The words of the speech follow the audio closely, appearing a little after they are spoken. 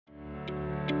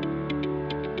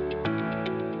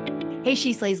Hey,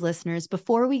 She Slays listeners,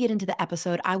 before we get into the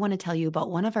episode, I want to tell you about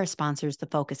one of our sponsors, the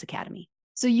Focus Academy.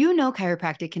 So you know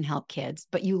chiropractic can help kids,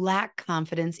 but you lack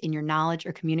confidence in your knowledge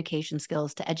or communication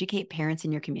skills to educate parents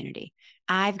in your community.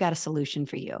 I've got a solution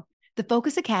for you. The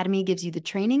Focus Academy gives you the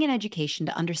training and education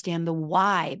to understand the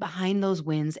why behind those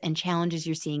wins and challenges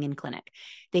you're seeing in clinic.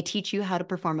 They teach you how to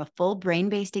perform a full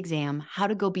brain-based exam, how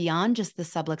to go beyond just the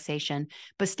subluxation,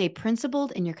 but stay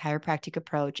principled in your chiropractic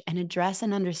approach and address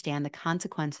and understand the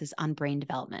consequences on brain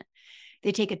development.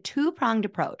 They take a two-pronged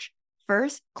approach.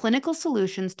 First, clinical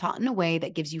solutions taught in a way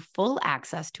that gives you full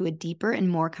access to a deeper and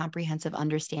more comprehensive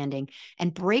understanding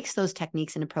and breaks those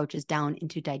techniques and approaches down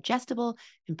into digestible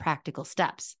and practical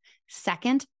steps.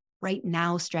 Second, right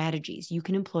now strategies you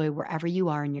can employ wherever you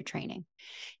are in your training.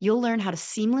 You'll learn how to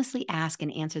seamlessly ask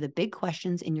and answer the big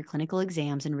questions in your clinical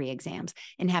exams and re-exams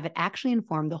and have it actually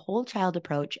inform the whole child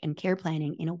approach and care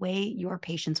planning in a way your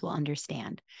patients will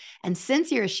understand. And since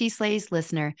you're a She Slays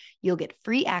listener, you'll get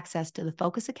free access to the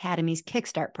Focus Academy's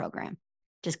Kickstart program.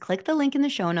 Just click the link in the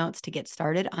show notes to get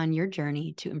started on your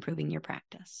journey to improving your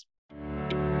practice.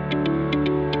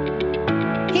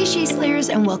 Hey, She Slayers,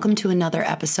 and welcome to another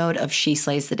episode of She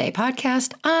Slays the Day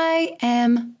podcast. I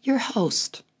am your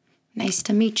host. Nice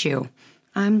to meet you.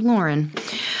 I'm Lauren.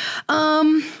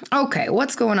 Okay,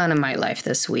 what's going on in my life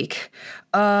this week?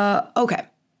 Okay.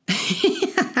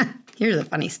 Here's a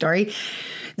funny story.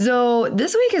 So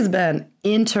this week has been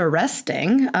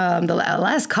interesting. The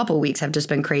last couple weeks have just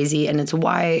been crazy, and it's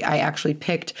why I actually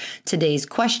picked today's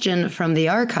question from the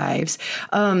archives.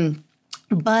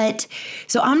 But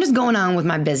so I'm just going on with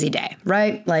my busy day,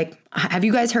 right? Like, have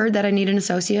you guys heard that I need an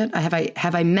associate?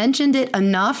 Have I mentioned it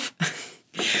enough?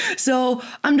 So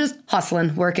I'm just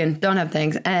hustling, working, don't have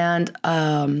things. And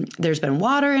there's been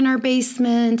water in our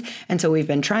basement. And so we've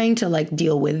been trying to like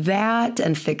deal with that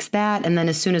and fix that. And then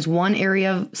as soon as one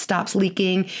area stops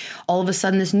leaking, all of a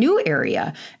sudden this new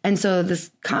area. And so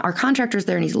our contractor's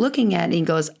there and he's looking at it and he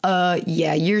goes,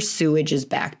 yeah, your sewage is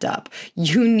backed up.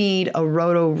 You need a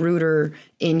Roto-Rooter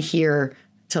in here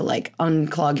to like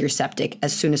unclog your septic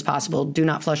as soon as possible. Do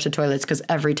not flush the toilets because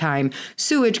every time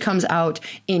sewage comes out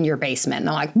in your basement. And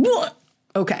I'm like, what?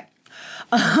 Okay.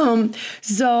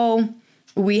 So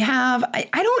we have, I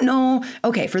don't know.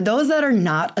 Okay. For those that are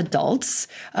not adults,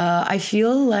 I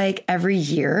feel like every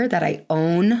year that I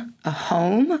own a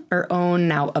home or own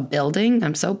now a building,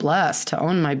 I'm so blessed to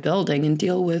own my building and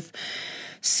deal with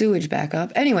sewage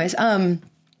backup. Anyways,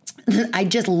 I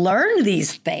just learned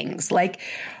these things. Like,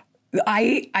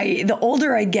 the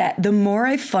older I get, the more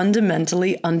I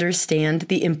fundamentally understand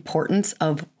the importance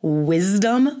of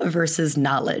wisdom versus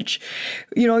knowledge.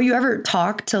 You know, you ever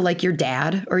talk to like your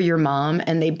dad or your mom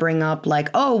and they bring up like,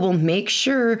 oh, well, make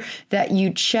sure that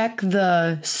you check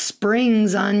the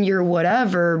springs on your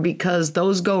whatever because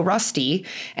those go rusty.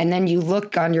 And then you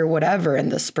look on your whatever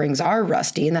and the springs are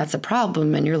rusty and that's a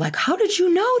problem. And you're like, how did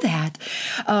you know that?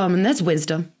 And that's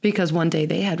wisdom because one day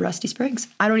they had rusty springs.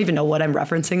 I don't even know what I'm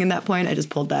referencing in that point. I just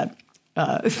pulled that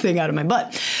thing out of my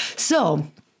butt. So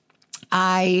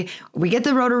we get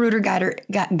the Roto-Rooter guider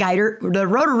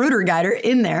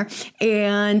in there,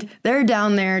 and they're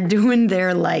down there doing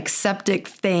their like septic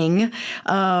thing.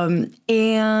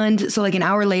 And so like an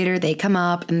hour later, they come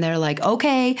up and they're like,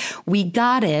 okay, we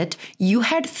got it. You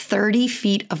had 30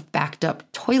 feet of backed up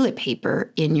toilet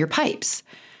paper in your pipes.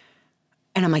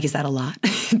 And I'm like, is that a lot?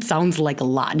 It sounds like a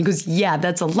lot. And he goes, yeah,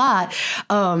 that's a lot.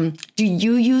 Do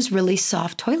you use really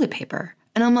soft toilet paper?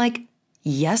 And I'm like,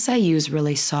 yes, I use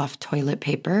really soft toilet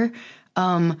paper.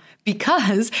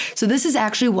 Because, so this is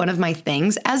actually one of my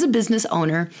things as a business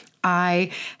owner.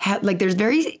 I have there's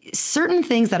very certain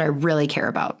things that I really care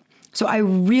about. So I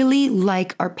really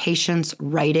like our patients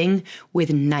writing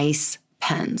with nice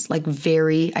pens, I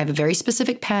have a very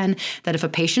specific pen that if a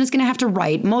patient is going to have to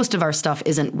write, most of our stuff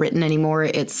isn't written anymore.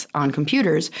 It's on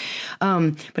computers.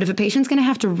 But if a patient's going to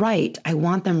have to write, I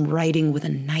want them writing with a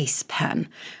nice pen.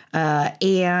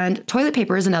 And toilet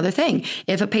paper is another thing.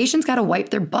 If a patient's got to wipe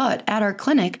their butt at our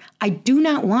clinic, I do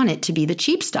not want it to be the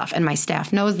cheap stuff. And my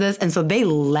staff knows this. And so they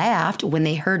laughed when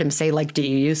they heard him say, do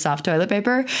you use soft toilet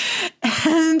paper?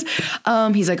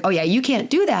 And he's like, oh yeah, you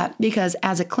can't do that because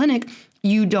as a clinic,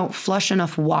 you don't flush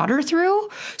enough water through.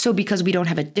 So because we don't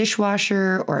have a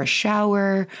dishwasher or a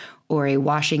shower or a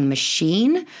washing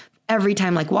machine, every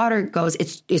time water goes,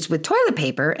 it's with toilet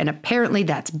paper, and apparently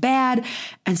that's bad.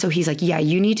 And so he's like, yeah,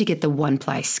 you need to get the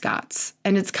one-ply Scots.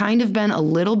 And it's kind of been a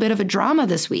little bit of a drama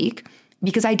this week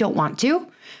because I don't want to.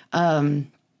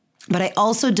 But I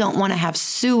also don't want to have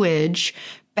sewage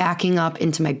backing up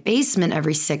into my basement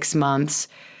every 6 months.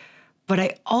 But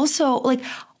I also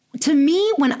To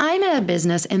me, when I'm at a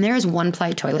business and there's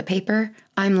 1-ply toilet paper,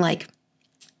 I'm like,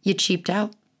 you cheaped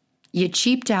out. You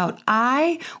cheaped out.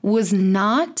 I was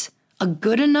not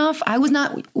I was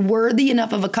not worthy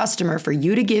enough of a customer for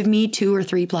you to give me 2 or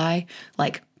 3-ply.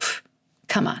 Like,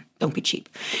 come on, don't be cheap.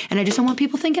 And I just don't want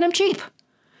people thinking I'm cheap.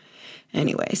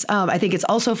 Anyways, I think it's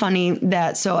also funny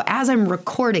that, so as I'm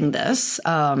recording this,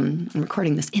 I'm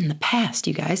recording this in the past,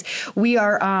 you guys, we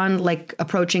are on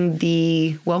approaching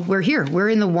we're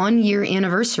in the 1-year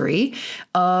anniversary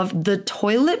of the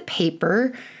toilet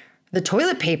paper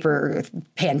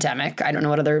pandemic. I don't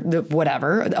know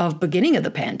of beginning of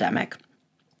the pandemic.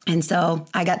 And so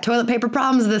I got toilet paper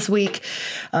problems this week,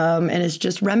 and it's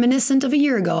just reminiscent of a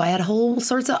year ago. I had whole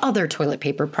sorts of other toilet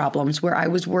paper problems where I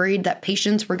was worried that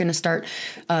patients were going to start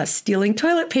stealing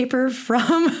toilet paper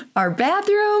from our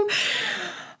bathroom.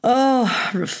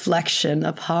 Oh, reflection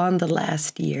upon the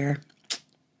last year.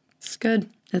 It's good.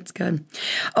 It's good.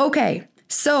 Okay.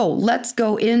 So let's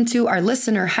go into our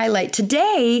listener highlight.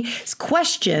 Today's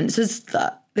question,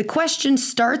 the question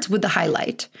starts with the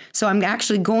highlight. So I'm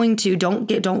actually going to,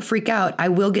 don't freak out. I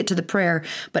will get to the prayer,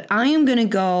 but I am going to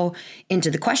go into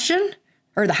the question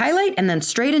or the highlight and then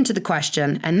straight into the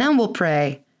question, and then we'll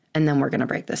pray, and then we're going to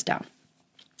break this down.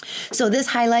 So this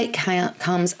highlight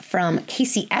comes from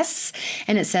Casey S.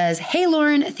 And it says, "Hey,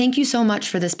 Lauren, thank you so much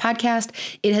for this podcast.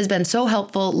 It has been so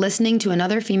helpful listening to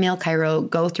another female chiro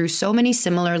go through so many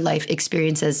similar life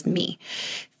experiences me.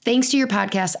 Thanks to your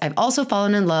podcast, I've also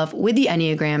fallen in love with the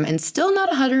Enneagram and still not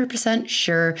 100%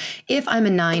 sure if I'm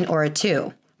a 9 or a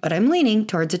 2, but I'm leaning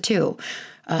towards a 2.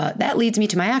 That leads me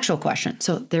to my actual question."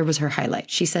 So there was her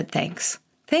highlight. She said, thanks.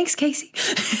 Thanks, Casey.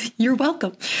 You're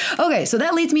welcome. Okay, so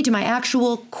that leads me to my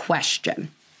actual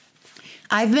question.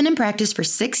 I've been in practice for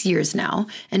 6 years now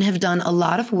and have done a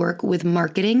lot of work with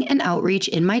marketing and outreach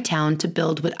in my town to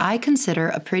build what I consider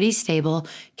a pretty stable,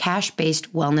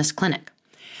 cash-based wellness clinic.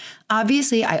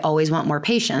 Obviously, I always want more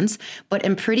patients, but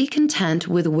am pretty content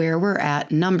with where we're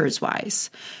at numbers-wise.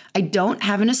 I don't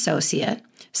have an associate,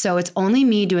 so it's only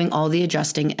me doing all the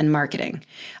adjusting and marketing.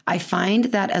 I find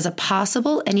that as a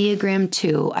possible Enneagram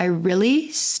 2, I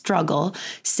really struggle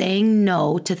saying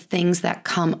no to things that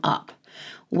come up,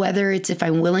 whether it's if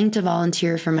I'm willing to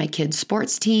volunteer for my kids'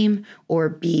 sports team or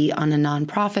be on a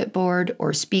nonprofit board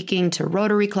or speaking to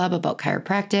Rotary Club about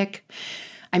chiropractic.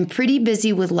 I'm pretty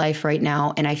busy with life right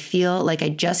now, and I feel like I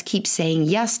just keep saying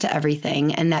yes to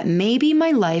everything, and that maybe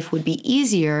my life would be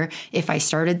easier if I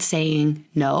started saying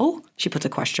no. She puts a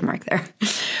question mark there.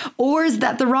 Or is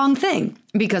that the wrong thing?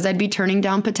 Because I'd be turning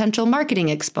down potential marketing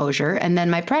exposure, and then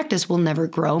my practice will never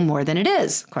grow more than it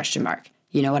is? Question mark.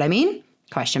 You know what I mean?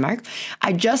 Question mark.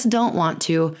 I just don't want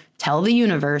to tell the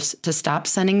universe to stop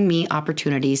sending me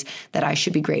opportunities that I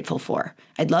should be grateful for.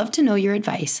 I'd love to know your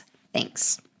advice.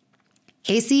 Thanks.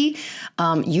 Casey,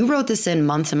 you wrote this in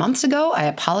months and months ago. I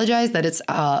apologize that it's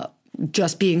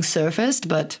just being surfaced,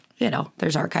 but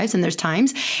there's archives and there's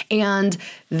times. And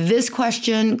this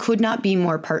question could not be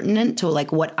more pertinent to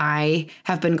what I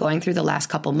have been going through the last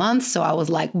couple months. So I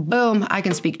was like, boom, I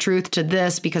can speak truth to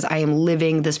this because I am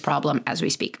living this problem as we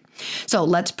speak. So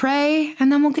let's pray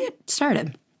and then we'll get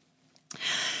started.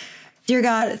 Dear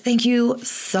God, thank you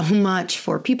so much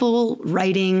for people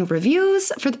writing reviews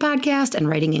for the podcast and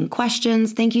writing in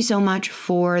questions. Thank you so much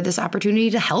for this opportunity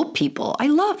to help people.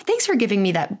 Thanks for giving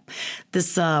me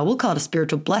we'll call it a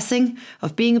spiritual blessing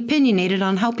of being opinionated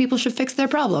on how people should fix their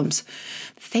problems.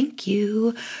 Thank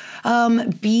you.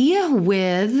 Be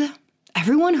with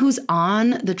everyone who's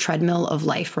on the treadmill of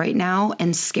life right now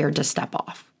and scared to step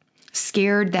off.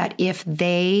 Scared that if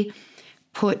they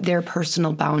put their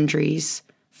personal boundaries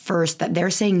first, that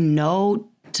they're saying no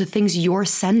to things you're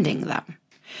sending them.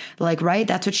 Right?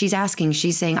 That's what she's asking.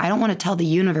 She's saying, I don't want to tell the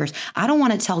universe. I don't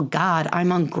want to tell God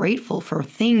I'm ungrateful for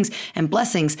things and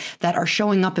blessings that are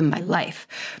showing up in my life.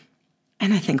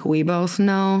 And I think we both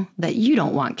know that you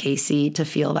don't want Casey to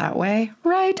feel that way,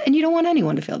 right? And you don't want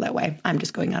anyone to feel that way. I'm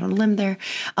just going out on a limb there.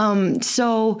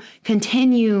 So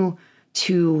continue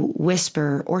to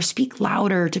whisper or speak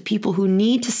louder to people who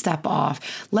need to step off.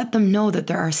 Let them know that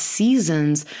there are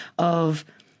seasons of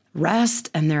rest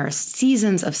and there are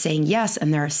seasons of saying yes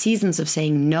and there are seasons of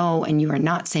saying no, and you are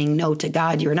not saying no to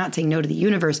God. You are not saying no to the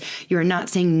universe. You are not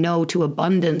saying no to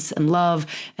abundance and love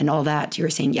and all that. You are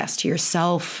saying yes to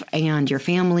yourself and your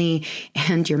family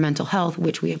and your mental health,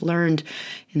 which we have learned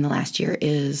in the last year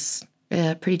is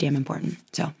pretty damn important.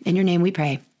 So in your name we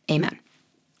pray. Amen.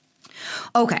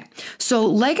 Okay, so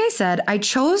like I said, I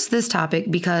chose this topic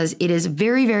because it is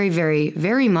very, very, very,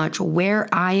 very much where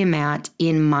I am at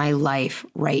in my life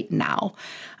right now.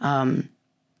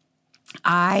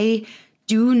 I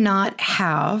do not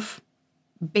have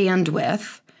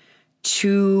bandwidth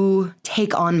to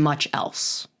take on much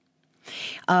else.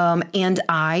 And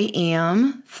I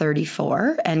am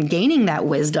 34 and gaining that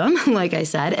wisdom, like I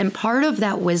said. And part of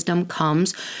that wisdom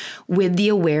comes with the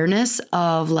awareness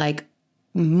of like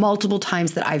multiple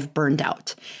times that I've burned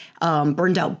out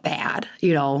bad,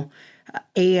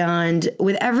 and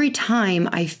with every time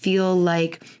I feel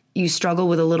like you struggle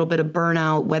with a little bit of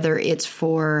burnout, whether it's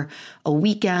for a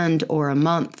weekend or a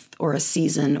month or a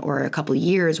season or a couple of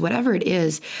years, whatever it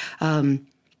is,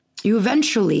 you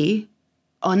eventually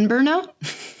unburnout.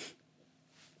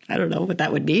 I don't know what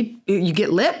that would be. You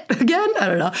get lit again? I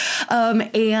don't know.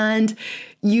 And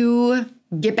you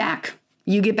get back.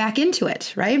 You get back into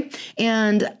it, right?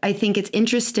 And I think it's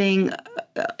interesting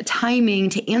timing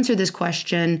to answer this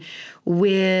question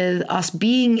with us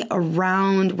being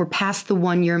around, we're past the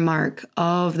 1-year mark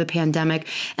of the pandemic.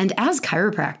 And as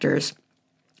chiropractors,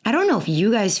 I don't know if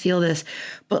you guys feel this,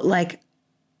 but like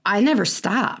I never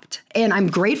stopped. And I'm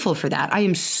grateful for that. I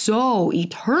am so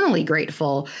eternally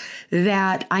grateful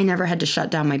that I never had to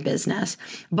shut down my business.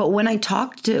 But when I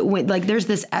talked to, like, there's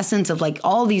this essence of like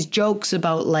all these jokes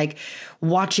about like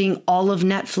watching all of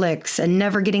Netflix and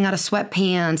never getting out of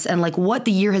sweatpants and like what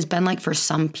the year has been like for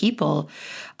some people.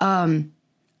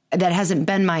 That hasn't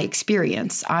been my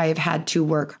experience. I've had to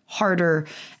work harder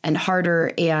and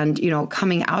harder. And,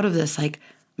 coming out of this, like,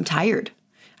 I'm tired.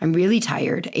 I'm really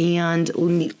tired and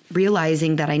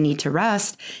realizing that I need to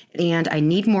rest and I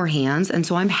need more hands. And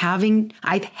so I've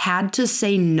had to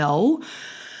say no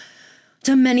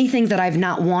to many things that I've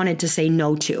not wanted to say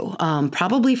no to,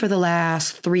 probably for the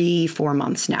last 3-4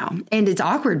 months now. And it's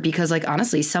awkward because, like,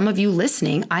 honestly, some of you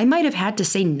listening, I might have had to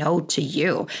say no to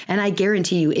you. And I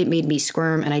guarantee you it made me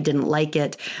squirm and I didn't like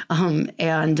it.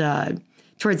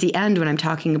 Towards the end, when I'm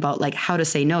talking about like how to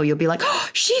say no, you'll be like, oh,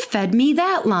 she fed me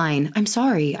that line. I'm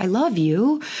sorry. I love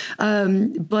you.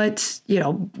 But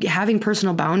having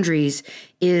personal boundaries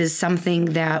is something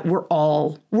that we're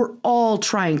all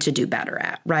trying to do better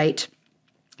at, right?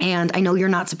 And I know you're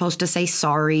not supposed to say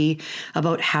sorry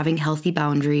about having healthy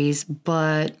boundaries,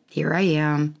 but here I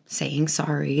am saying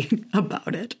sorry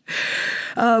about it.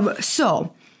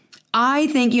 So I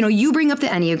think, you bring up the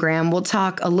Enneagram. We'll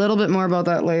talk a little bit more about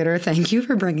that later. Thank you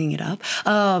for bringing it up.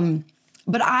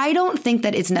 But I don't think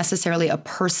that it's necessarily a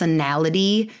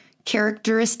personality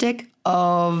characteristic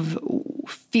of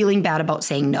feeling bad about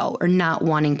saying no or not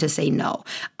wanting to say no.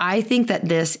 I think that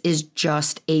this is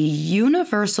just a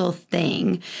universal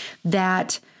thing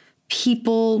that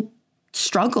people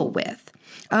struggle with.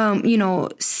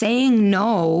 Saying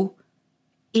no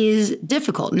is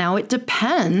difficult. Now, it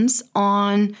depends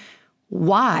on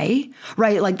why,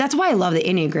 right? Like, that's why I love the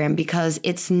Enneagram, because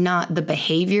it's not the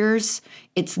behaviors,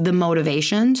 it's the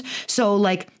motivations. So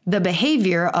like the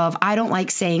behavior of, I don't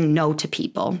like saying no to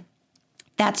people.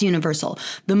 That's universal.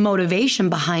 The motivation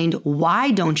behind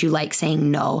why don't you like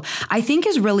saying no, I think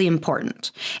is really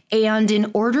important. And in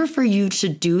order for you to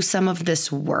do some of this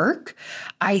work,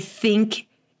 I think,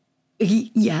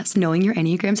 yes, knowing your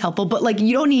Enneagram is helpful, but like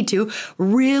you don't need to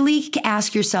really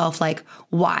ask yourself like,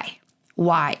 why?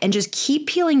 And just keep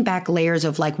peeling back layers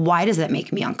of like, why does that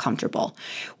make me uncomfortable?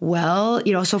 Well,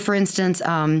 so for instance,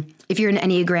 if you're an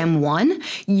Enneagram 1,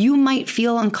 you might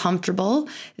feel uncomfortable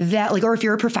that like, or if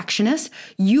you're a perfectionist,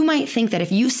 you might think that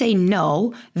if you say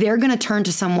no, they're going to turn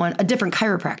to a different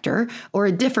chiropractor or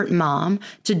a different mom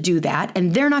to do that.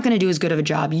 And they're not going to do as good of a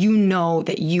job. You know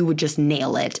that you would just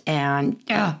nail it. And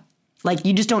like,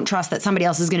 you just don't trust that somebody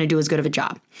else is going to do as good of a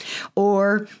job.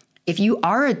 Or if you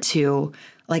are a 2,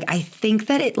 like, I think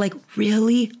that it like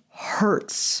really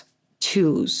hurts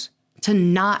 2s to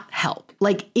not help.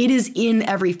 Like, it is in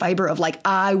every fiber of like,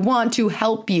 I want to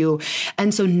help you.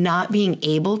 And so not being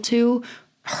able to,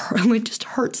 it just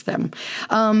hurts them.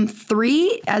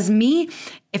 3, as me,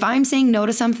 if I'm saying no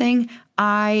to something,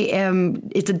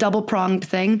 it's a double-pronged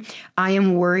thing. I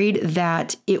am worried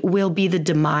that it will be the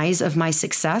demise of my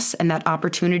success and that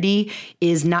opportunity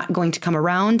is not going to come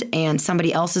around and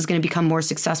somebody else is going to become more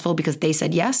successful because they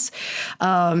said yes.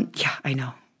 Yeah, I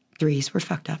know. 3s, we're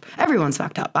fucked up. Everyone's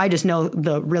fucked up. I just know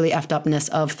the really effed upness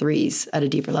of 3s at a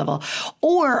deeper level.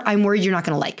 Or I'm worried you're not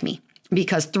going to like me,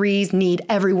 because 3s need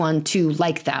everyone to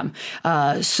like them.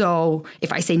 So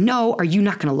if I say no, are you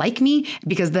not going to like me?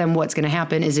 Because then what's going to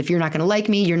happen is if you're not going to like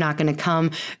me, you're not going to come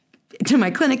to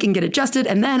my clinic and get adjusted.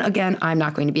 And then again, I'm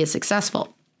not going to be as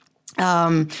successful.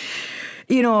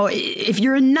 If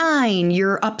you're a 9,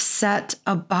 you're upset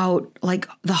about like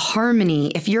the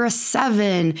harmony. If you're a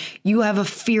 7, you have a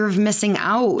fear of missing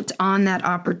out on that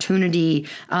opportunity.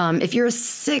 If you're a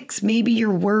 6, maybe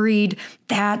you're worried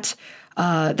that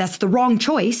that's the wrong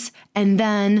choice. And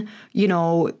then,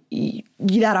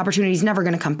 that opportunity is never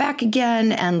going to come back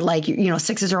again. And like,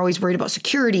 sixes are always worried about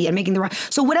security and making the right.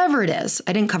 So whatever it is,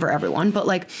 I didn't cover everyone, but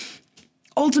like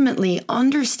ultimately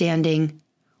understanding,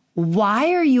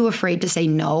 why are you afraid to say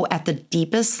no at the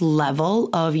deepest level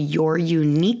of your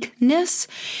uniqueness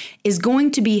is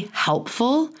going to be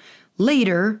helpful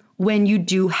later when you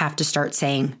do have to start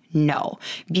saying no,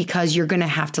 because you're going to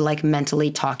have to like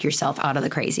mentally talk yourself out of the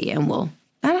crazy. And not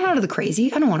out of the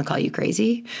crazy. I don't want to call you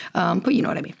crazy, but you know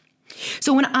what I mean.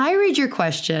 So when I read your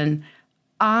question,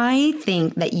 I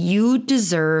think that you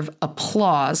deserve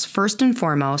applause first and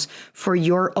foremost for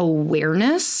your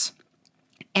awareness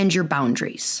and your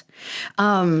boundaries.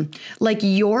 Like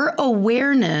your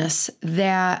awareness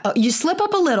that you slip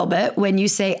up a little bit when you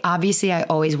say, obviously, I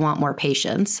always want more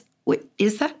patience. Wait,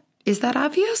 is that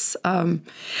obvious?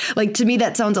 Like to me,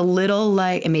 that sounds a little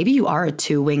like, and maybe you are a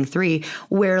 2 wing 3,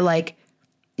 where like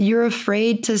you're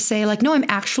afraid to say like, no, I'm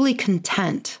actually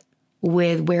content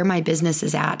with where my business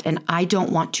is at, and I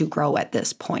don't want to grow at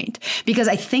this point. Because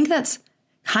I think that's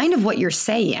kind of what you're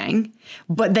saying,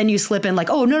 but then you slip in like,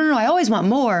 oh, no, I always want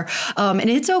more. And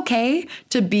it's okay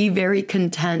to be very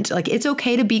content. Like it's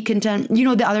okay to be content.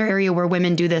 The other area where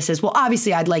women do this is, well,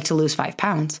 obviously I'd like to lose 5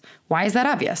 pounds. Why is that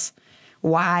obvious?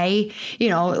 Why,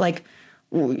 like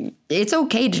it's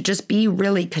okay to just be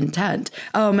really content.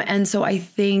 And so I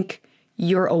think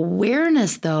your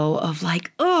awareness though of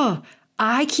like,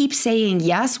 I keep saying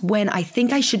yes when I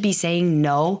think I should be saying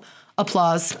no.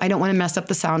 Applause. I don't want to mess up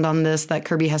the sound on this that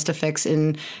Kirby has to fix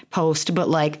in post, but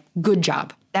like, good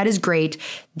job. That is great.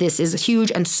 This is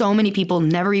huge. And so many people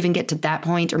never even get to that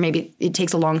point, or maybe it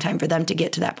takes a long time for them to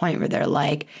get to that point where they're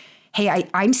like, hey,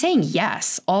 I'm saying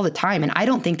yes all the time, and I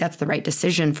don't think that's the right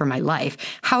decision for my life.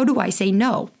 How do I say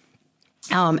no?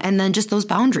 And then just those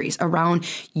boundaries around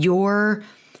your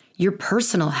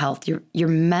personal health, your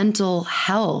mental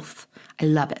health. I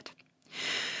love it.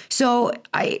 So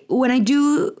when I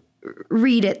do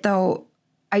read it though,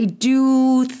 I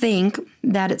do think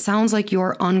that it sounds like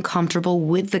you're uncomfortable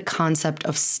with the concept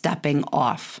of stepping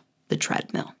off the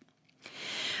treadmill.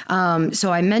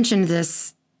 So I mentioned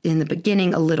this in the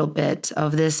beginning a little bit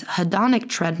of this hedonic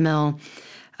treadmill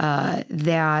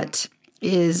that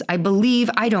is, I believe,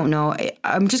 I don't know,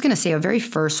 I'm just going to say a very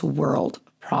first world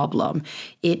problem.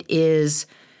 It is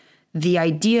the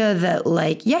idea that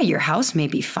like, yeah, your house may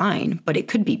be fine, but it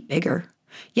could be bigger.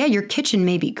 Yeah, your kitchen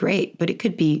may be great, but it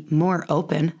could be more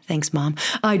open. Thanks, Mom.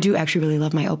 I do actually really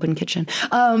love my open kitchen.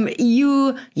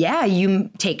 You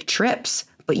take trips,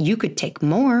 but you could take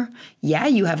more. Yeah,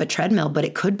 you have a treadmill, but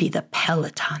it could be the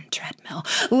Peloton treadmill.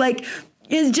 Like,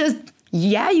 it's just,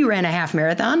 yeah, you ran a half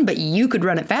marathon, but you could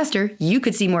run it faster. You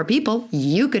could see more people.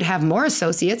 You could have more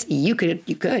associates. You could.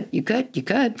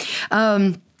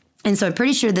 And so I'm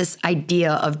pretty sure this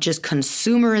idea of just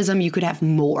consumerism, you could have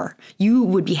more. You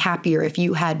would be happier if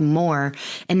you had more.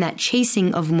 And that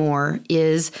chasing of more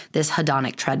is this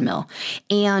hedonic treadmill.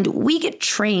 And we get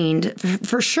trained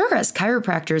for sure as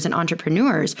chiropractors and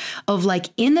entrepreneurs of like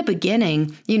in the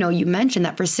beginning, you mentioned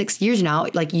that for 6 years now,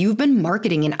 like you've been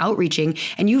marketing and outreaching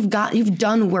and you've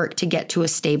done work to get to a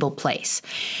stable place.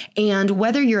 And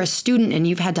whether you're a student and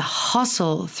you've had to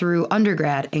hustle through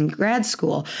undergrad and grad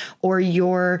school, or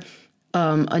you're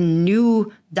a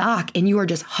new doc and you are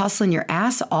just hustling your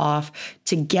ass off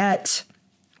to get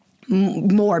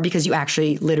more because you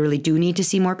actually literally do need to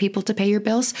see more people to pay your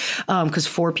bills, because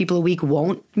 4 people a week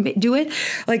won't do it.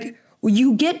 Like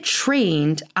you get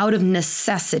trained out of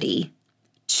necessity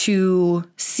to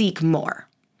seek more,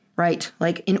 right?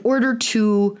 Like in order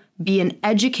to be an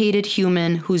educated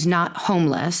human who's not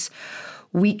homeless,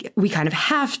 we kind of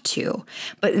have to.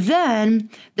 But then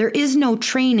there is no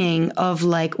training of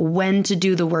like when to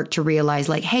do the work to realize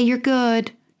like, hey, you're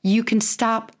good. You can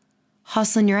stop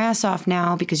hustling your ass off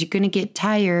now because you're going to get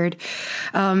tired.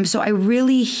 So I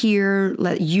really hear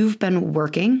that you've been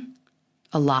working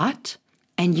a lot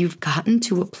and you've gotten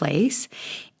to a place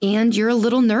and you're a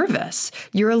little nervous.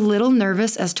 You're a little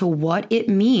nervous as to what it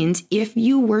means if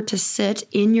you were to sit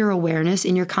in your awareness,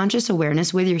 in your conscious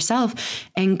awareness with yourself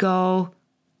and go,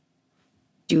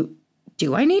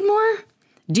 do I need more?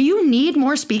 Do you need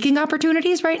more speaking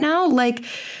opportunities right now? Like,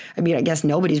 I mean, I guess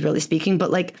nobody's really speaking,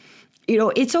 but like,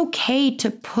 it's okay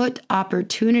to put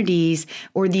opportunities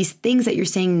or these things that you're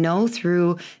saying no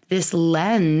through this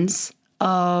lens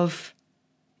of,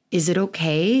 is it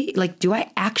okay? Like, do I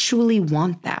actually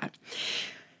want that?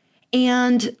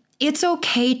 And it's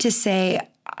okay to say,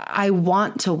 I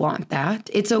want that.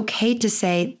 It's okay to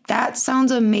say, that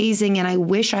sounds amazing and I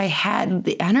wish I had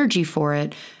the energy for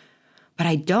it, but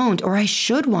I don't, or I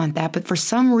should want that. But for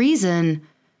some reason,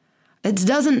 It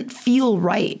doesn't feel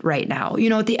right now.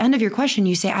 At the end of your question,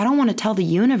 you say, I don't want to tell the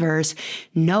universe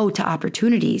no to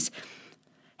opportunities.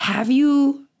 Have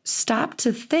you stopped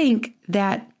to think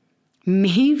that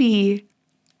maybe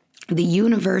the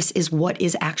universe is what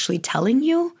is actually telling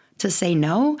you to say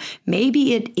no?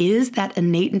 Maybe it is that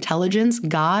innate intelligence,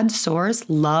 God, source,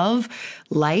 love,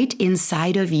 light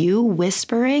inside of you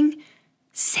whispering,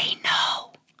 say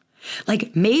no.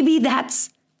 Like maybe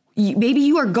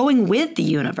you are going with the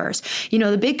universe.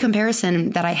 The big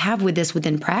comparison that I have with this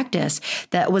within practice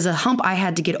that was a hump I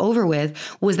had to get over with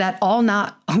was that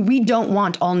we don't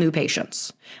want all new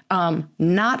patients.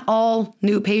 Not all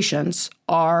new patients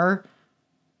are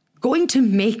going to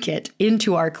make it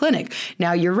into our clinic.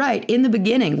 Now, you're right. In the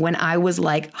beginning, when I was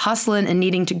like hustling and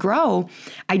needing to grow,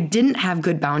 I didn't have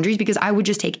good boundaries because I would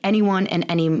just take anyone and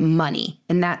any money.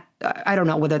 And that, I don't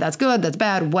know whether that's good, that's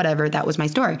bad, whatever. That was my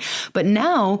story. But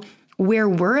now where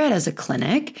we're at as a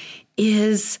clinic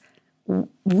is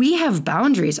we have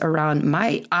boundaries around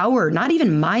not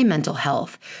even my mental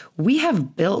health. We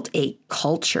have built a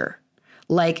culture,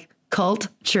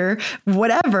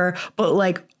 whatever, but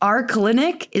like our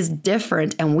clinic is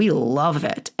different and we love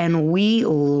it. And we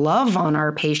love on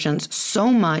our patients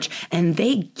so much and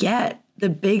they get the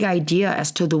big idea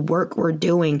as to the work we're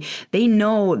doing. They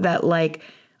know that like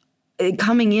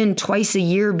coming in twice a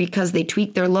year because they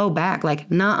tweak their low back, like,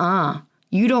 nuh-uh,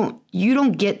 you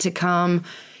don't get to come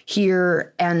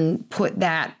here and put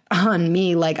that on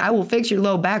me. Like I will fix your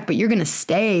low back, but you're going to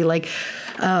stay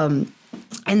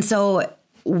and so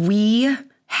we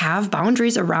have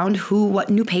boundaries around what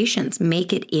new patients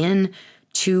make it in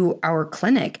to our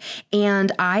clinic.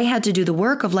 And I had to do the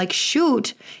work of like,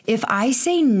 shoot, if I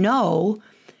say no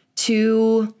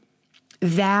to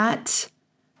that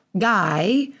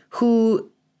guy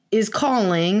who is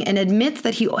calling and admits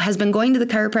that he has been going to the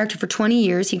chiropractor for 20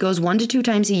 years. He goes 1 to 2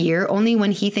 times a year, only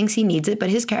when he thinks he needs it, but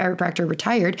his chiropractor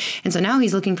retired. And so now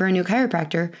he's looking for a new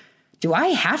chiropractor.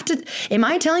 Am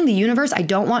I telling the universe I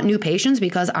don't want new patients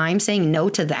because I'm saying no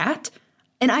to that?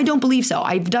 And I don't believe so.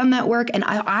 I've done that work. And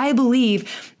I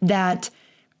believe that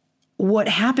what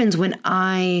happens when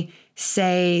I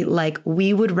say like,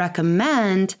 we would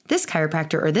recommend this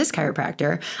chiropractor or this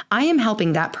chiropractor, I am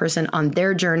helping that person on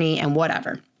their journey and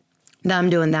whatever,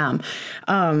 them doing them.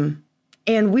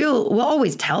 And we'll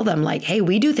always tell them like, hey,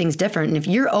 we do things different. And if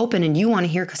you're open and you want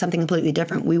to hear something completely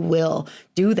different, we will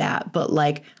do that. But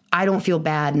like, I don't feel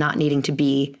bad not needing to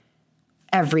be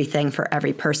everything for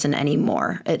every person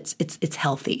anymore. It's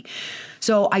healthy.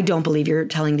 So I don't believe you're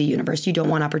telling the universe you don't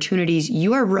want opportunities.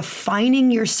 You are refining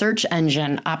your search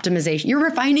engine optimization. You're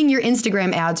refining your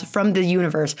Instagram ads from the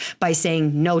universe by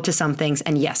saying no to some things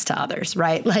and yes to others,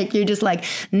 right? Like you're just like,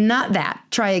 not that,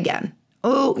 try again.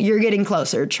 Oh, you're getting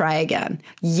closer. Try again.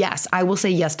 Yes, I will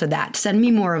say yes to that. Send me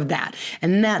more of that.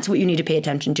 And that's what you need to pay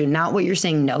attention to. Not what you're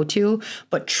saying no to,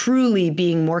 but truly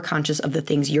being more conscious of the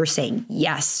things you're saying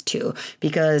yes to.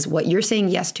 Because what you're saying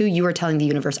yes to, you are telling the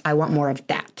universe, I want more of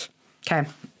that. Okay.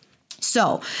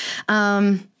 So,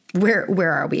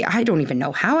 where are we? I don't even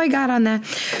know how I got on that.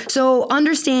 So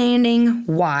understanding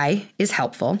why is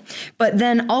helpful, but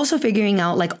then also figuring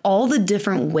out like all the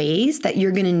different ways that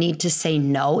you're going to need to say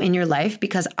no in your life,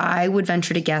 because I would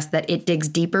venture to guess that it digs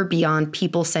deeper beyond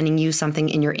people sending you something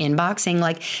in your inbox saying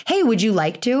like, hey, would you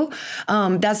like to?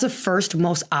 That's the first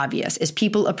most obvious is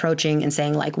people approaching and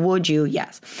saying like, would you?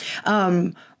 Yes.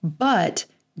 But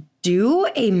do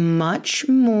a much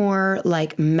more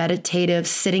like meditative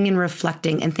sitting and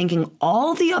reflecting and thinking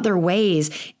all the other ways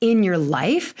in your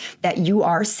life that you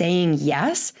are saying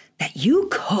yes, that you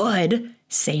could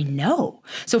say no.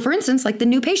 So for instance, like the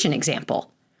new patient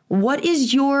example,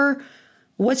 what's your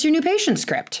new patient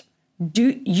script?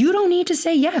 You don't need to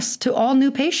say yes to all new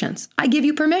patients. I give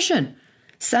you permission.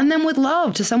 Send them with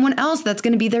love to someone else that's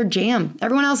going to be their jam.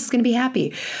 Everyone else is going to be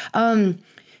happy.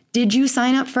 Did you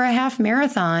sign up for a half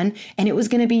marathon and it was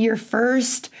going to be your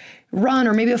first run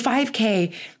or maybe a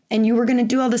 5K and you were going to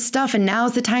do all this stuff and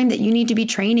now's the time that you need to be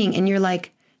training and you're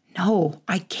like, no,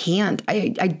 I can't. I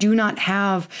do not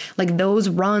have, like those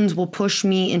runs will push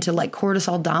me into like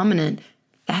cortisol dominant.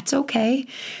 That's okay.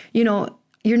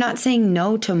 You're not saying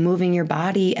no to moving your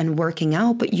body and working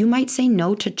out, but you might say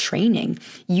no to training.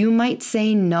 You might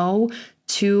say no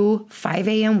to 5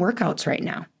 a.m. workouts right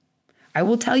now. I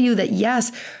will tell you that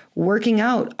yes, working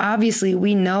out, obviously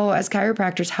we know as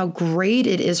chiropractors how great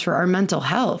it is for our mental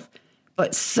health,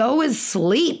 but so is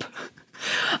sleep.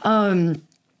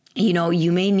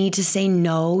 You may need to say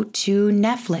no to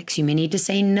Netflix. You may need to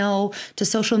say no to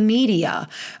social media.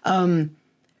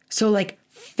 So like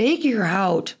figure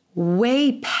out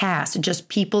way past just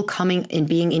people coming and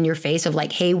being in your face of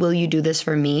like, hey, will you do this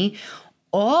for me?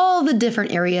 All the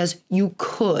different areas you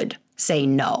could say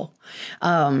no.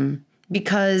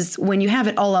 Because when you have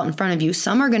it all out in front of you,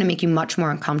 some are going to make you much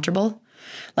more uncomfortable.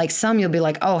 Like some you'll be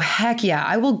like, oh, heck yeah,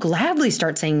 I will gladly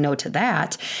start saying no to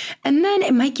that. And then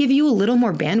it might give you a little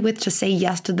more bandwidth to say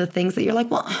yes to the things that you're like,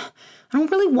 well, I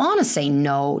don't really want to say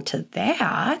no to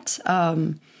that.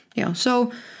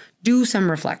 So do some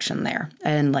reflection there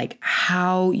and like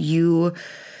how you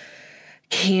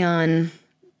can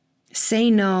say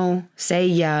no, say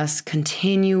yes,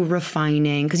 continue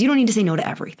refining, because you don't need to say no to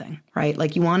everything, right?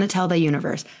 Like you want to tell the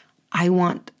universe, I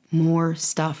want more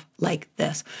stuff like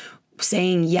this.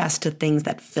 Saying yes to things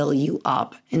that fill you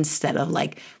up instead of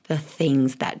like the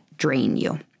things that drain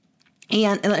you.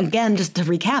 And again, just to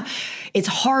recap, it's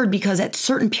hard because at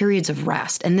certain periods of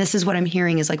rest, and this is what I'm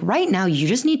hearing is like right now, you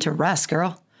just need to rest,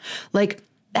 girl. Like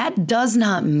that does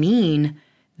not mean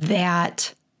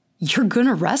that you're going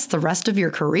to rest the rest of your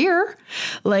career.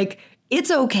 Like it's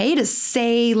okay to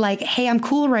say like, hey, I'm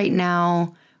cool right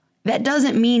now. That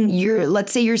doesn't mean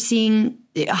let's say you're seeing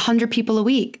 100 people a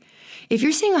week. If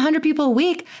you're seeing 100 people a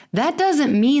week, that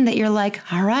doesn't mean that you're like,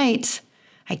 all right,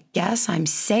 I guess I'm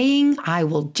saying I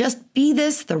will just be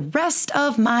this the rest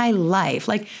of my life.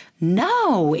 Like,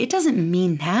 no, it doesn't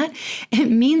mean that. It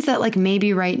means that like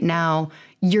maybe right now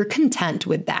you're content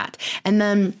with that. And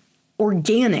then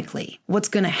organically, what's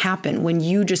going to happen when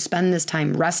you just spend this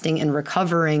time resting and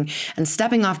recovering and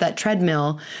stepping off that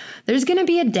treadmill, there's going to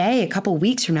be a day, a couple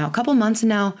weeks from now, a couple months from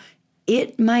now,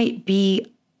 it might be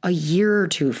a year or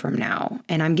two from now.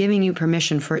 And I'm giving you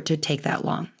permission for it to take that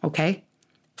long. Okay,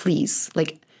 please,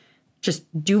 like just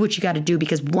do what you got to do,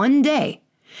 because one day,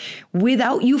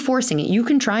 without you forcing it, you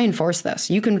can try and force this.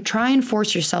 You can try and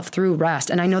force yourself through rest.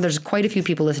 And I know there's quite a few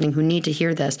people listening who need to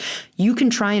hear this. You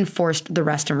can try and force the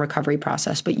rest and recovery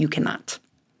process, but you cannot.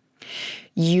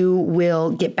 You will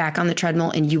get back on the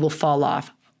treadmill and you will fall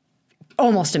off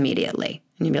almost immediately.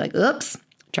 And you'll be like, oops,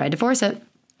 tried to force it.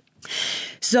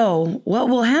 So what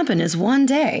will happen is one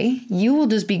day you will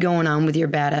just be going on with your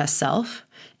badass self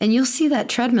and you'll see that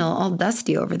treadmill all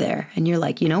dusty over there. And you're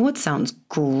like, you know what sounds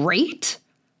great?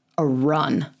 A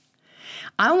run.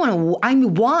 I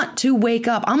want to wake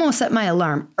up. I'm going to set my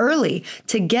alarm early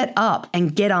to get up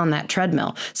and get on that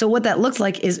treadmill. So what that looks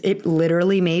like is it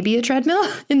literally may be a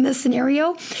treadmill in this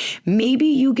scenario. Maybe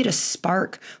you get a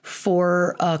spark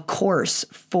for a course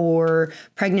for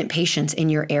pregnant patients in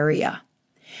your area.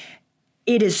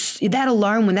 It is that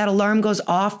alarm, when that alarm goes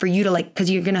off for you to like,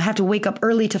 because you're going to have to wake up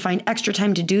early to find extra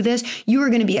time to do this, you are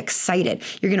going to be excited.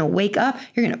 You're going to wake up,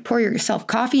 you're going to pour yourself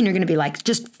coffee, and you're going to be like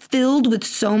just filled with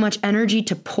so much energy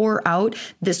to pour out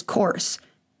this course.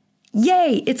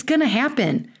 Yay, it's going to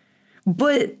happen.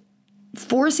 But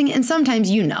forcing it, and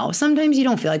sometimes you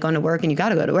don't feel like going to work and you got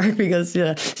to go to work because,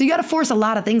 so you got to force a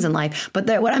lot of things in life. But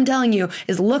what I'm telling you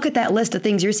is look at that list of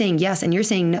things you're saying yes and you're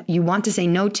saying no, you want to say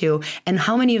no to, and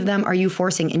how many of them are you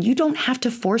forcing? And you don't have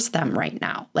to force them right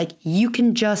now. Like you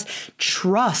can just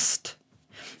trust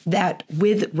that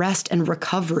with rest and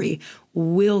recovery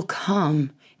will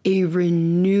come a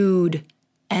renewed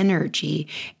energy,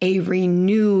 a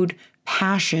renewed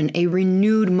passion, a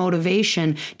renewed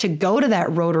motivation to go to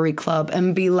that Rotary Club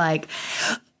and be like,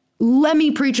 let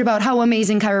me preach about how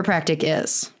amazing chiropractic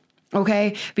is.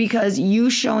 Okay? Because you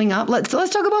showing up, let's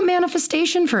talk about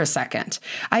manifestation for a second.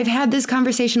 I've had this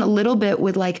conversation a little bit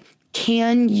with like,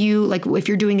 can you, like if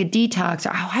you're doing a detox,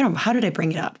 how did I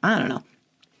bring it up? I don't know.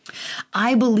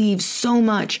 I believe so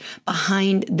much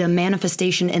behind the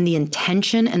manifestation and the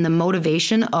intention and the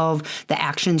motivation of the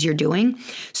actions you're doing.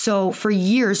 So for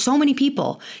years, so many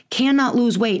people cannot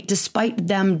lose weight despite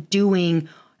them doing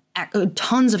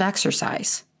tons of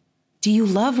exercise. Do you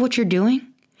love what you're doing?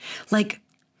 Like,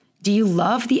 do you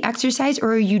love the exercise,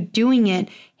 or are you doing it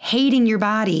hating your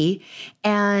body?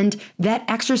 And that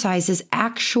exercise is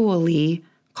actually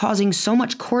causing so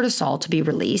much cortisol to be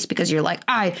released because you're like,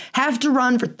 I have to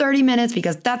run for 30 minutes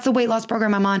because that's the weight loss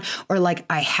program I'm on. Or like,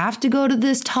 I have to go to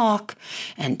this talk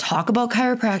and talk about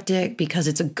chiropractic because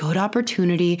it's a good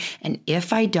opportunity. And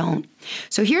if I don't,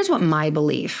 so here's what my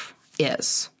belief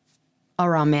is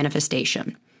around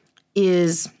manifestation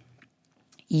is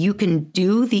you can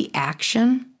do the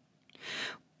action,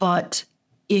 but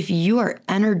if you are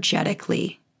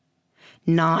energetically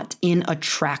not in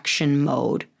attraction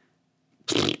mode,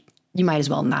 you might as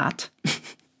well not.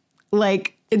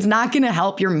 Like, it's not going to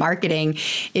help your marketing.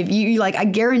 If you like, I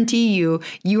guarantee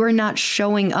you are not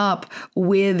showing up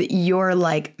with your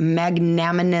like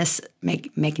magnanimous.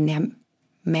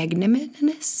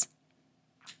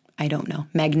 I I don't know,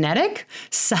 magnetic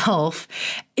self,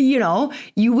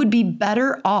 you would be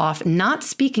better off not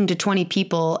speaking to 20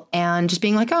 people and just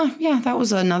being like, oh, yeah, that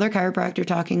was another chiropractor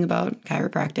talking about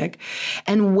chiropractic,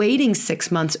 and waiting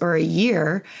 6 months or a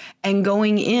year and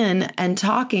going in and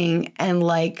talking and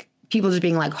like people just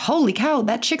being like, holy cow,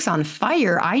 that chick's on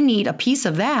fire. I need a piece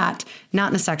of that.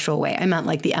 Not in a sexual way. I meant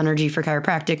like the energy for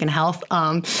chiropractic and health.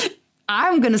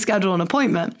 I'm going to schedule an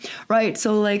appointment, right?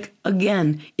 So like,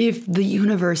 again, if the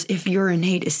universe, if your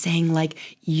innate is saying like,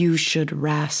 you should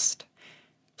rest,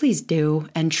 please do.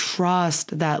 And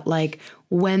trust that like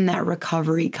when that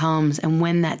recovery comes and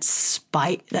when that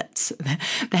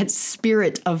that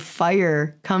spirit of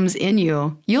fire comes in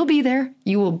you, you'll be there.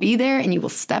 You will be there and you will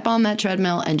step on that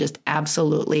treadmill and just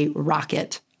absolutely rock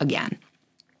it again.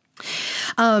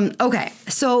 Okay,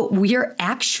 so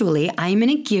I'm going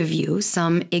to give you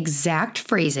some exact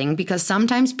phrasing because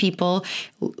sometimes people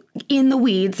in the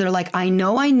weeds, they're like, I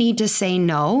know I need to say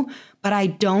no, but I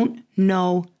don't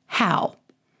know how.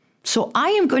 So I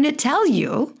am going to tell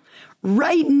you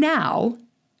right now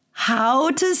how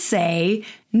to say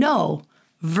no,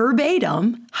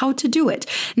 verbatim, how to do it.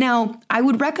 Now, I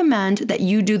would recommend that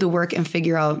you do the work and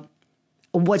figure out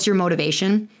what's your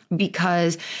motivation,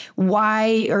 because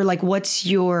what's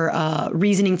your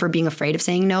reasoning for being afraid of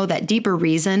saying no? That deeper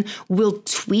reason will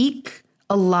tweak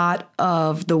a lot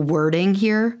of the wording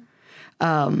here.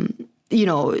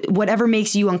 Whatever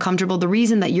makes you uncomfortable, the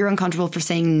reason that you're uncomfortable for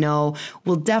saying no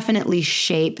will definitely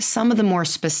shape some of the more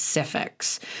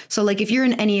specifics. So like if you're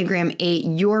an Enneagram 8,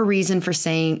 your reason for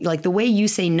saying, like the way you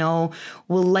say no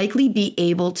will likely be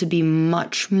able to be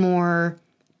much more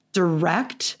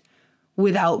direct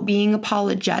without being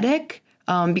apologetic,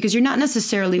 because you're not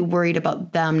necessarily worried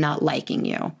about them not liking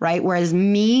you, right? Whereas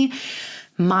me,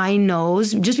 my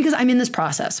no's, just because I'm in this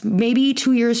process, maybe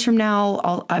 2 years from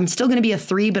now, I'm still going to be a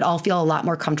 3, but I'll feel a lot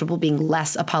more comfortable being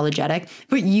less apologetic.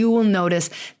 But you will notice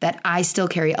that I still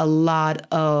carry a lot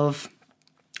of,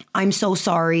 I'm so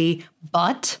sorry,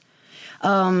 but,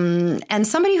 and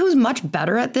somebody who's much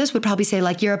better at this would probably say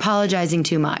like, you're apologizing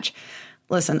too much.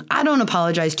 Listen, I don't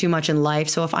apologize too much in life.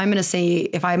 So if I'm going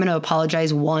to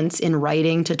apologize once in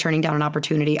writing to turning down an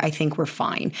opportunity, I think we're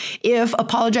fine. If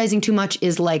apologizing too much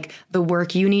is like the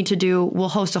work you need to do, we'll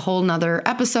host a whole nother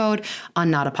episode on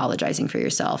not apologizing for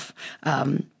yourself.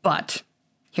 But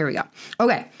here we go.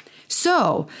 Okay.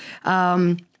 So,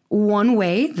 one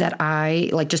way that I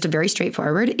like, just a very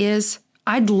straightforward, is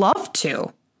I'd love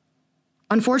to.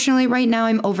 Unfortunately, right now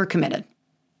I'm overcommitted.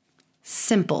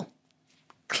 Simple,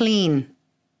 clean.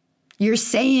 You're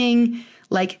saying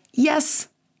like, yes,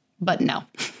 but no.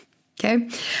 Okay.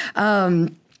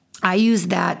 I use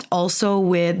that also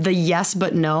with the yes,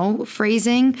 but no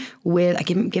phrasing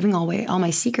I'm giving away all my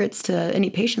secrets to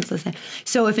any patients listening.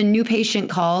 So if a new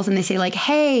patient calls and they say like,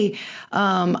 hey,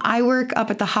 I work up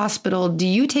at the hospital. Do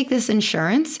you take this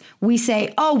insurance? We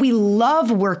say, oh, we love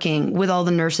working with all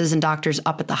the nurses and doctors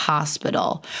up at the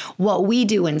hospital. What we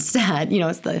do instead,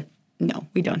 no,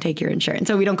 we don't take your insurance.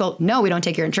 So we don't go, no, we don't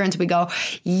take your insurance. We go,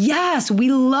 yes,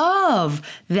 we love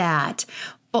that.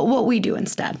 But what we do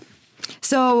instead.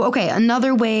 So, okay,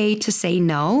 another way to say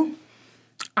no.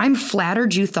 I'm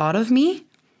flattered you thought of me.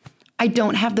 I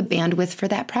don't have the bandwidth for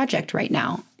that project right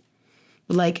now.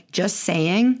 Like just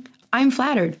saying, I'm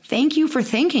flattered. Thank you for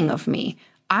thinking of me.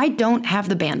 I don't have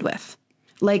the bandwidth.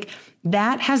 Like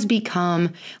that has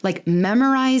become like,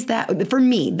 memorize that. For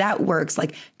me, that works.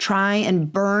 Like try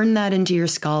and burn that into your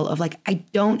skull of like, I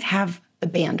don't have the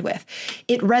bandwidth.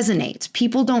 It resonates.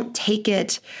 People don't take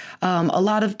it. A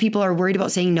lot of people are worried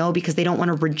about saying no because they don't want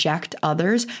to reject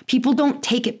others. People don't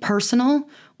take it personal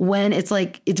when it's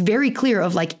like, it's very clear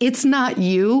of like, it's not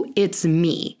you, it's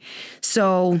me.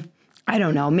 So I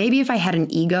don't know, maybe if I had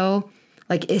an ego,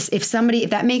 like if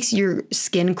that makes your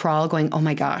skin crawl going, oh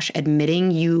my gosh, admitting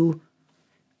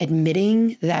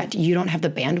that you don't have the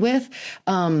bandwidth,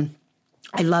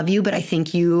 I love you, but I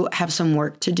think you have some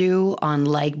work to do on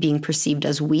like being perceived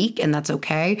as weak, and that's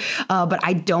okay. But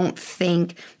I don't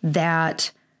think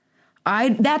that's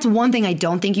one thing I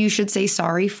don't think you should say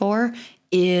sorry for,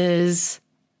 is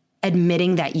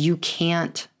admitting that you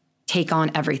can't take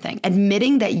on everything,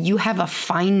 admitting that you have a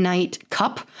finite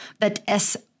cup that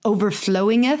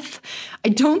overflowingeth. I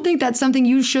don't think that's something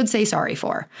you should say sorry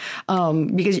for,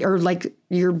 because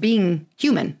you're being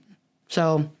human.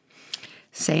 So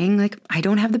saying like, I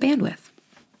don't have the bandwidth.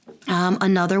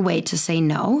 Another way to say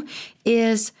no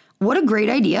is, what a great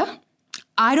idea.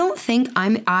 I don't think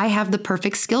I have the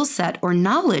perfect skill set or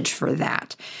knowledge for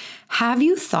that. Have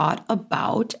you thought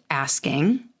about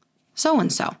asking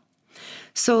so-and-so?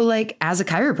 So like as a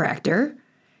chiropractor,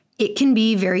 it can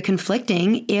be very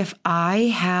conflicting if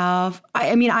I've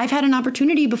had an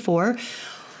opportunity before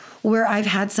where I've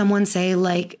had someone say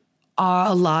like,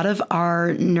 a lot of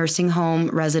our nursing home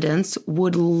residents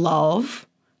would love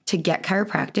to get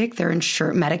chiropractic. Their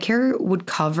Medicare would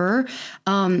cover.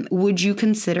 Would you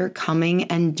consider coming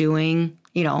and doing,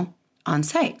 on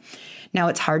site? Now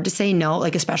it's hard to say no,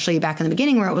 like especially back in the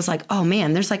beginning where it was like, oh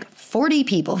man, there's like 40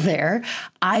 people there.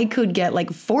 I could get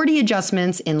like 40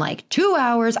 adjustments in like 2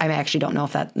 hours. I actually don't know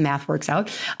if that math works out.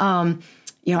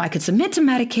 I could submit to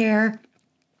Medicare,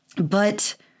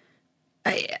 but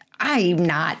I'm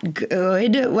not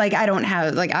good. Like I don't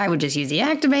have, like I would just use the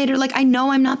activator. Like I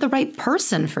know I'm not the right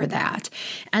person for that.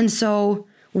 And so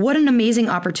what an amazing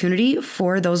opportunity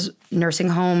for those nursing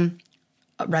home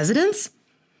residents.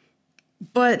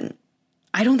 But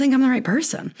I don't think I'm the right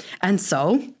person. And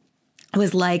so I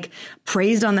was like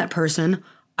praised on that person.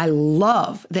 I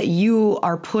love that you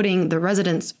are putting the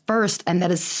residents first, and that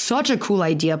is such a cool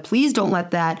idea. Please don't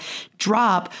let that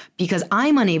drop because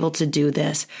I'm unable to do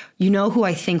this. You know who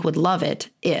I think would love it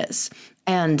is.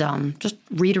 And just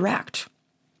redirect.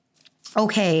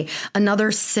 Okay,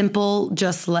 another simple,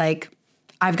 just like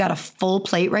I've got a full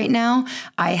plate right now.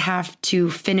 I have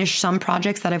to finish some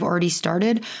projects that I've already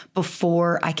started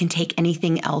before I can take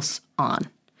anything else on.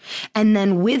 And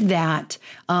then with that,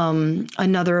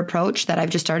 another approach that I've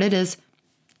just started is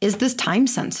this time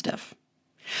sensitive?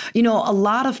 A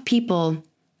lot of people,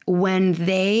 when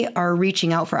they are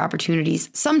reaching out for opportunities,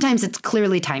 sometimes it's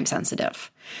clearly time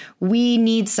sensitive. We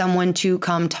need someone to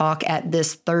come talk at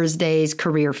this Thursday's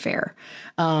career fair.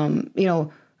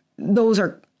 Those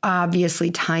are obviously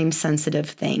time sensitive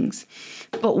things.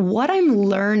 But what I'm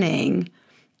learning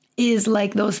is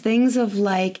like those things of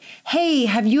like, hey,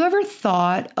 have you ever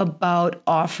thought about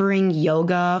offering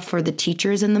yoga for the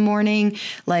teachers in the morning?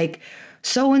 Like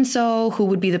so-and-so who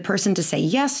would be the person to say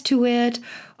yes to it,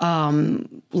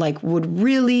 like would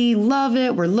really love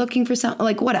it. We're looking for something,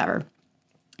 like whatever.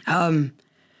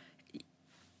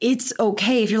 It's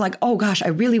okay if you're like, oh gosh, I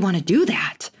really want to do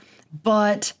that.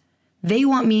 But they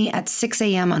want me at 6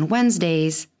 a.m. on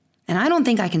Wednesdays, and I don't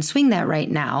think I can swing that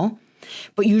right now.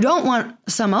 But you don't want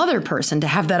some other person to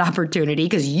have that opportunity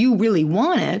because you really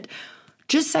want it.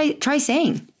 Just try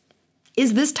saying,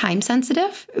 is this time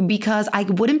sensitive? Because I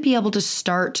wouldn't be able to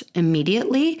start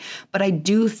immediately, but I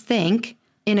do think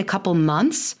in a couple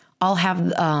months, I'll have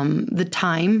the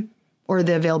time or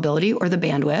the availability or the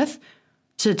bandwidth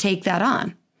to take that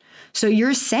on. So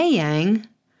you're saying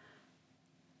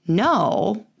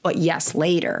no, but yes,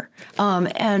 later.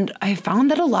 And I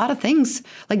found that a lot of things,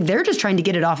 like they're just trying to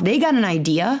get it off. They got an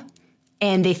idea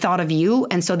and they thought of you.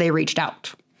 And so they reached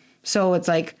out. So it's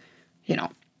like,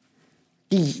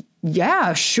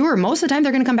 yeah, sure. Most of the time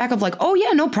they're going to come back of like, oh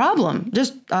yeah, no problem.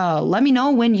 Just let me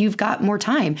know when you've got more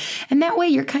time. And that way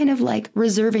you're kind of like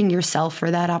reserving yourself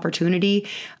for that opportunity.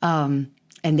 And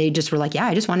they just were like, yeah,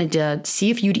 I just wanted to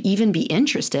see if you'd even be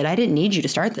interested. I didn't need you to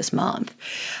start this month.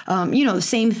 The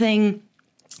same thing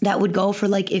that would go for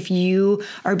like if you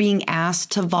are being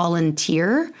asked to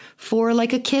volunteer for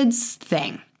like a kid's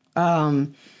thing.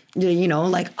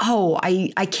 Like, oh,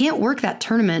 I can't work that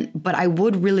tournament, but I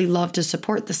would really love to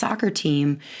support the soccer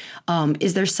team.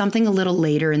 Is there something a little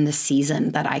later in the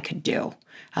season that I could do?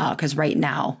 Because right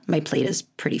now my plate is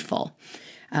pretty full.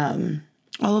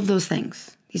 All of those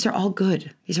things. These are all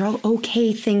good. These are all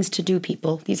okay things to do,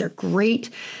 people. These are great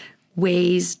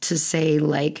ways to say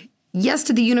like yes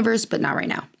to the universe, but not right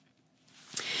now.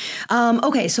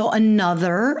 Okay, so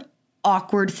another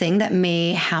awkward thing that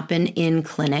may happen in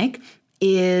clinic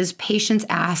is patients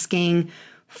asking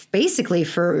basically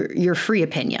for your free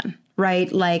opinion,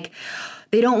 right? Like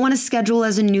they don't want to schedule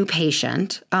as a new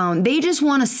patient. They just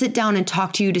want to sit down and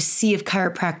talk to you to see if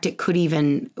chiropractic could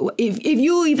even, if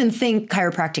you even think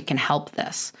chiropractic can help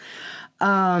this.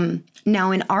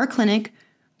 Now in our clinic,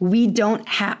 we don't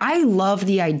have, I love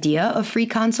the idea of free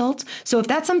consults. So if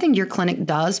that's something your clinic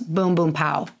does, boom, boom,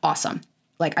 pow, awesome.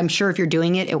 Like I'm sure if you're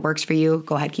doing it, it works for you.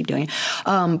 Go ahead, keep doing it.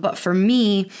 But for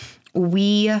me,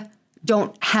 we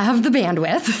don't have the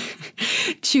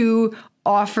bandwidth to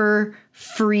offer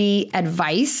free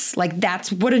advice. Like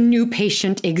that's what a new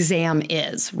patient exam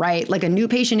is, right? Like a new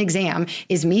patient exam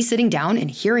is me sitting down and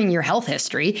hearing your health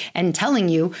history and telling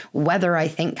you whether I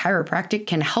think chiropractic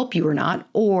can help you or not,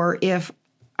 or if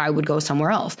I would go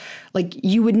somewhere else. Like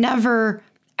you would never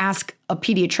ask a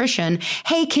pediatrician,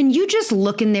 hey, can you just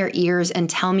look in their ears and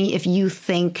tell me if you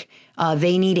think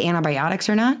they need antibiotics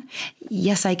or not?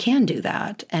 Yes, I can do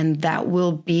that. And that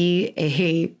will be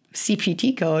a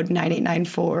CPT code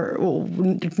 9894,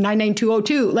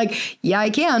 99202. Like, yeah,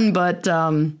 I can, but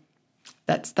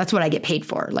That's what I get paid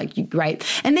for, like, right?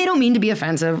 And they don't mean to be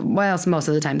offensive. Well, most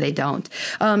of the time they don't.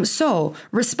 So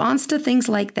response to things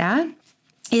like that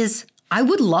is, I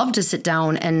would love to sit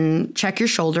down and check your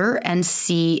shoulder and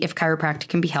see if chiropractic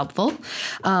can be helpful.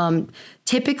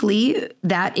 Typically,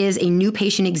 that is a new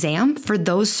patient exam. For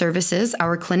those services,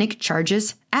 our clinic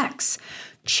charges X.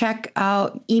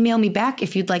 Email me back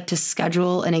if you'd like to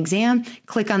schedule an exam.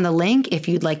 Click on the link if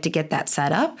you'd like to get that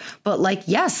set up. But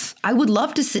yes, I would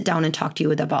love to sit down and talk to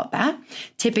you about that.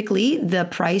 Typically, the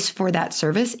price for that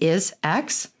service is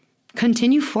X.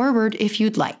 Continue forward if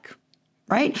you'd like,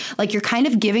 right? You're kind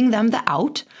of giving them the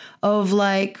out of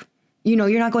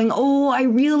you're not going, oh, I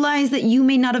realize that you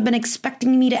may not have been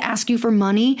expecting me to ask you for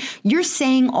money. You're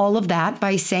saying all of that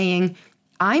by saying,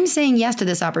 I'm saying yes to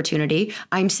this opportunity.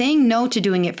 I'm saying no to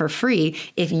doing it for free.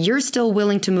 If you're still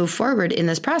willing to move forward in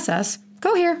this process,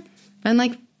 go here.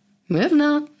 And if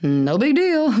not, no big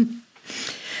deal.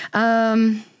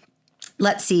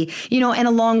 Let's see, and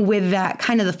along with that,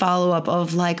 kind of the follow-up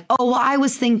of oh, well, I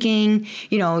was thinking,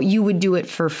 you would do it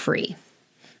for free.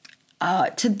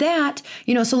 To that,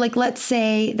 so let's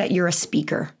say that you're a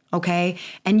speaker, okay?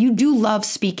 And you do love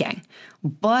speaking,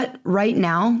 but right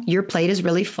now your plate is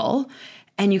really full.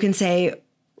 And you can say,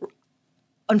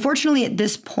 unfortunately, at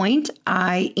this point,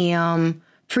 I am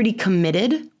pretty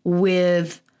committed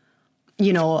with,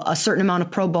 a certain amount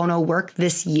of pro bono work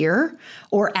this year.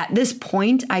 Or at this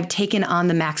point, I've taken on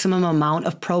the maximum amount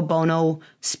of pro bono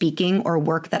speaking or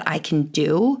work that I can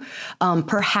do.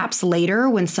 Perhaps later,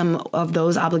 when some of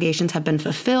those obligations have been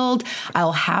fulfilled,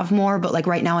 I'll have more. But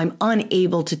right now, I'm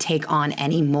unable to take on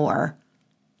any more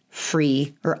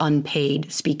free or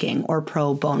unpaid speaking or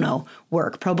pro bono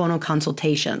work, pro bono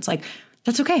consultations.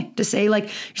 That's okay to say, you're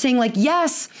saying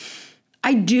yes,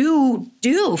 I do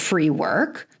free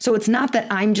work. So it's not that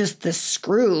I'm just the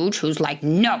Scrooge who's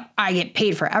no, I get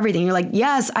paid for everything. You're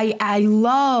yes, I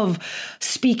love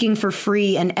speaking for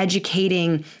free and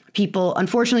educating people.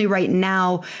 Unfortunately, right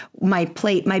now, my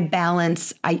plate, my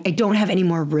balance, I don't have any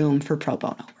more room for pro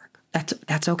bono work.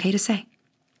 That's okay to say.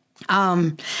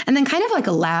 And then kind of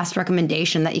a last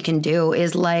recommendation that you can do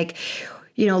is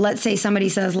let's say somebody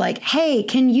says hey,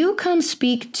 can you come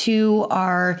speak to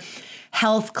our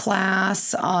health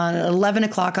class on 11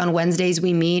 o'clock on Wednesdays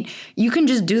we meet? You can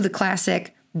just do the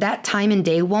classic, that time and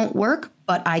day won't work,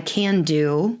 but I can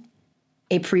do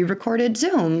a pre-recorded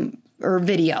Zoom or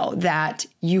video that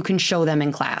you can show them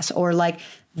in class, or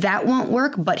that won't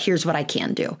work, but here's what I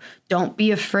can do. Don't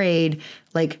be afraid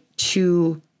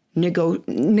to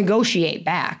negotiate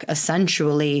back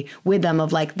essentially with them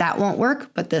of that won't work,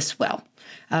 but this will.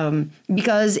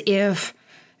 Because if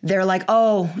they're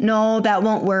oh, no, that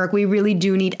won't work, we really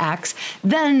do need X,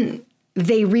 then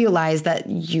they realize that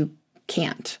you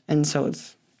can't. And so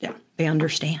they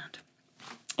understand.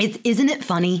 Isn't it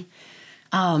funny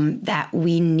that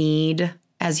we need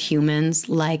as humans,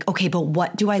 okay, but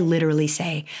what do I literally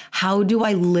say? How do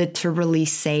I literally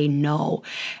say no?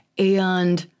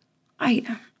 And I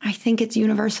think it's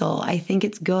universal. I think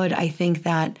it's good. I think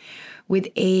that with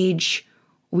age,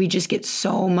 we just get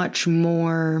so much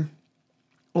more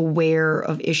aware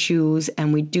of issues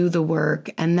and we do the work.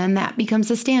 And then that becomes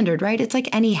the standard, right? It's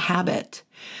like any habit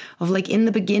of in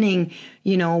the beginning,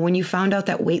 when you found out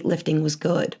that weightlifting was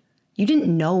good, you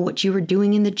didn't know what you were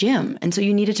doing in the gym. And so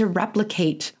you needed to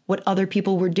replicate what other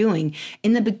people were doing.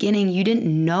 In the beginning, you didn't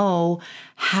know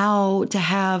how to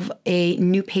have a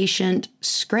new patient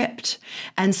script.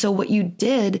 And so what you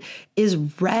did is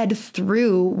read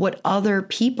through what other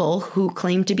people who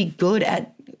claim to be good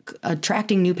at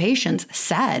attracting new patients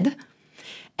said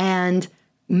and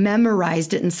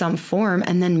memorized it in some form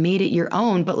and then made it your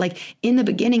own. But in the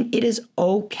beginning, it is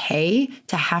okay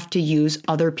to have to use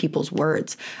other people's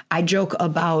words. I joke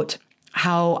about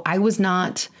how I did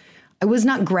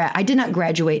not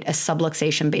graduate a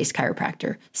subluxation-based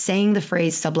chiropractor. Saying the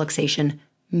phrase subluxation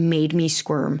made me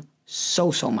squirm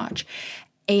so much.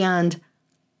 And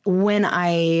when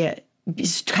I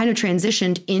kind of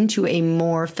transitioned into a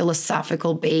more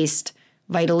philosophical-based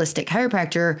vitalistic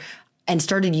chiropractor and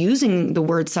started using the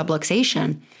word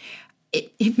subluxation,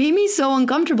 it made me so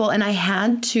uncomfortable. And I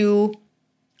had to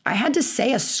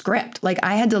say a script.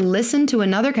 I had to listen to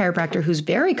another chiropractor who's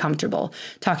very comfortable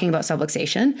talking about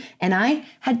subluxation. And I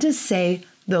had to say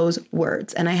those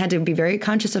words. And I had to be very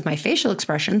conscious of my facial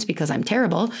expressions because I'm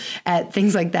terrible at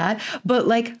things like that. But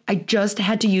I just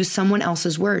had to use someone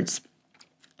else's words.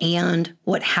 And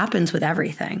what happens with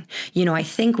everything, I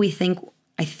think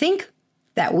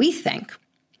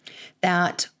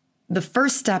that the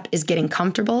first step is getting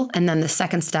comfortable, and then the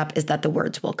second step is that the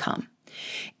words will come.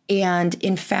 And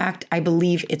in fact, I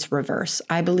believe it's reverse.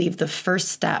 I believe the first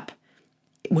step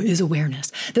is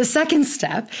awareness. The second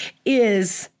step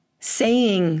is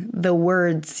saying the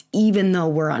words even though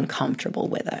we're uncomfortable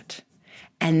with it.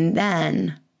 And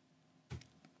then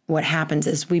what happens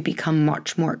is we become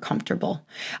much more comfortable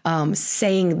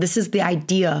saying, this is the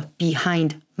idea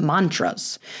behind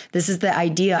mantras. This is the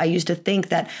idea. I used to think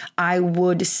that I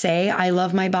would say I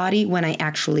love my body when I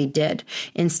actually did.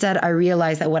 Instead, I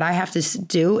realized that what I have to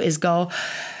do is go,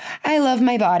 I love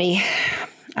my body.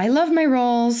 I love my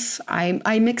roles.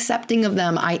 I'm accepting of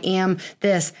them. I am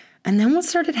this. And then what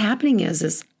started happening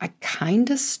is I kind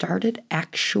of started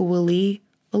actually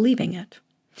believing it.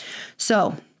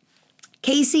 So,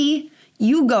 Casey,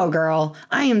 you go, girl.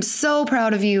 I am so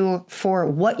proud of you for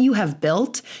what you have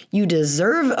built. You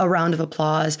deserve a round of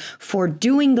applause for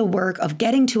doing the work of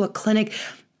getting to a clinic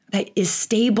that is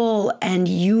stable and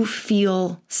you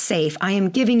feel safe. I am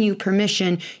giving you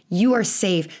permission. You are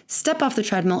safe. Step off the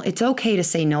treadmill. It's okay to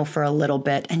say no for a little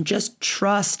bit and just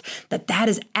trust that that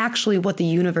is actually what the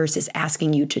universe is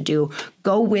asking you to do.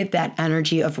 Go with that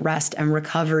energy of rest and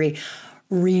recovery.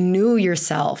 Renew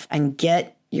yourself and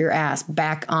get your ass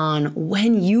back on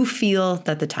when you feel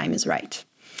that the time is right.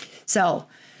 So,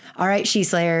 all right, She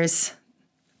Slayers,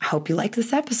 I hope you liked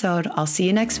this episode. I'll see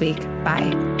you next week.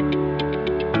 Bye.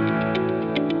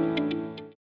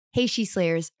 Hey, She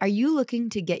Slayers, are you looking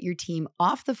to get your team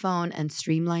off the phone and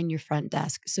streamline your front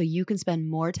desk so you can spend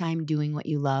more time doing what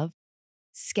you love?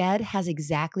 Sked has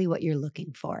exactly what you're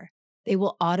looking for. They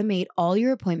will automate all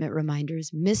your appointment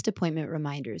reminders, missed appointment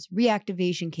reminders,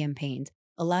 reactivation campaigns,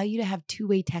 allow you to have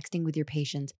two-way texting with your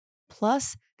patients.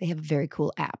 Plus, they have a very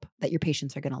cool app that your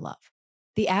patients are going to love.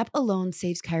 The app alone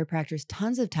saves chiropractors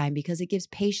tons of time because it gives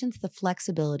patients the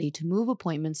flexibility to move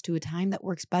appointments to a time that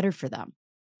works better for them.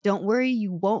 Don't worry,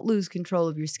 you won't lose control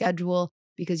of your schedule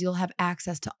because you'll have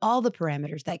access to all the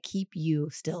parameters that keep you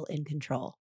still in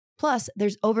control. Plus,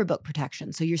 there's overbook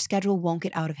protection, so your schedule won't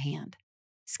get out of hand.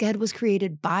 Sked was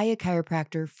created by a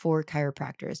chiropractor for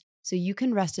chiropractors, so you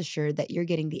can rest assured that you're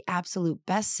getting the absolute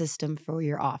best system for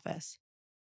your office.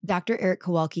 Dr. Eric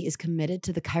Kowalski is committed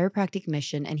to the chiropractic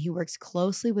mission, and he works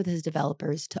closely with his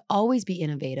developers to always be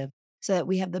innovative so that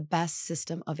we have the best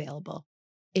system available.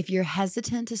 If you're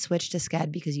hesitant to switch to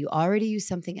Sked because you already use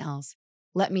something else,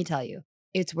 let me tell you,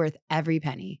 it's worth every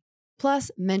penny.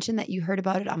 Plus, mention that you heard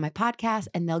about it on my podcast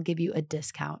and they'll give you a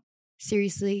discount.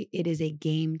 Seriously, it is a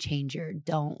game changer.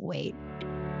 Don't wait.